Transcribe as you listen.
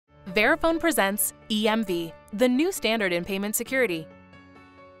Verifone presents EMV, the new standard in payment security.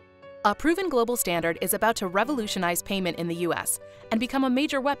 A proven global standard is about to revolutionize payment in the US and become a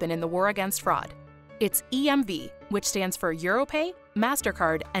major weapon in the war against fraud. It's EMV, which stands for Europay,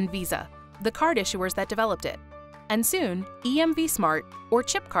 MasterCard, and Visa, the card issuers that developed it. And soon, EMV Smart, or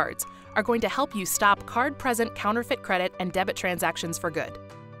chip cards, are going to help you stop card-present counterfeit credit and debit transactions for good.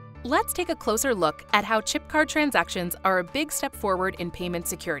 Let's take a closer look at how chip card transactions are a big step forward in payment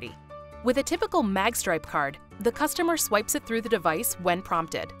security. With a typical magstripe card, the customer swipes it through the device when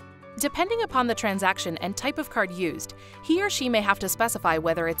prompted. Depending upon the transaction and type of card used, he or she may have to specify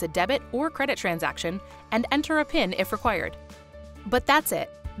whether it's a debit or credit transaction and enter a PIN if required. But that's it.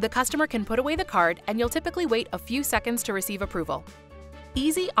 The customer can put away the card and you'll typically wait a few seconds to receive approval.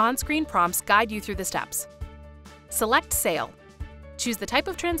 Easy on-screen prompts guide you through the steps. Select Sale. Choose the type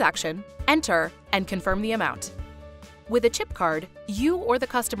of transaction, enter, and confirm the amount. With a chip card, you or the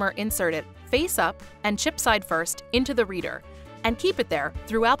customer insert it face up and chip side first into the reader and keep it there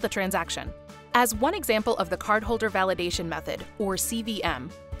throughout the transaction. As one example of the cardholder validation method, or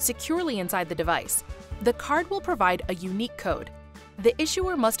CVM, securely inside the device, the card will provide a unique code. The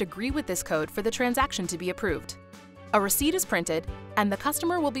issuer must agree with this code for the transaction to be approved. A receipt is printed, and the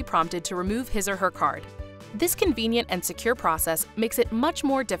customer will be prompted to remove his or her card. This convenient and secure process makes it much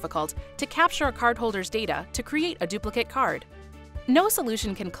more difficult to capture a cardholder's data to create a duplicate card. No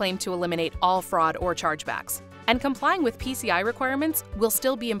solution can claim to eliminate all fraud or chargebacks, and complying with PCI requirements will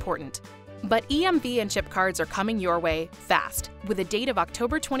still be important. But EMV and chip cards are coming your way fast, with a date of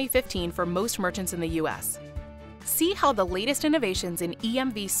October 2015 for most merchants in the US. See how the latest innovations in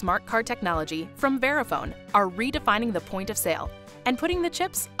EMV smart card technology from Verifone are redefining the point of sale and putting the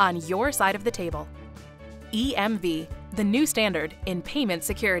chips on your side of the table. EMV, the new standard in payment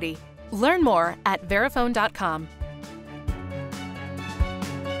security. Learn more at verifone.com.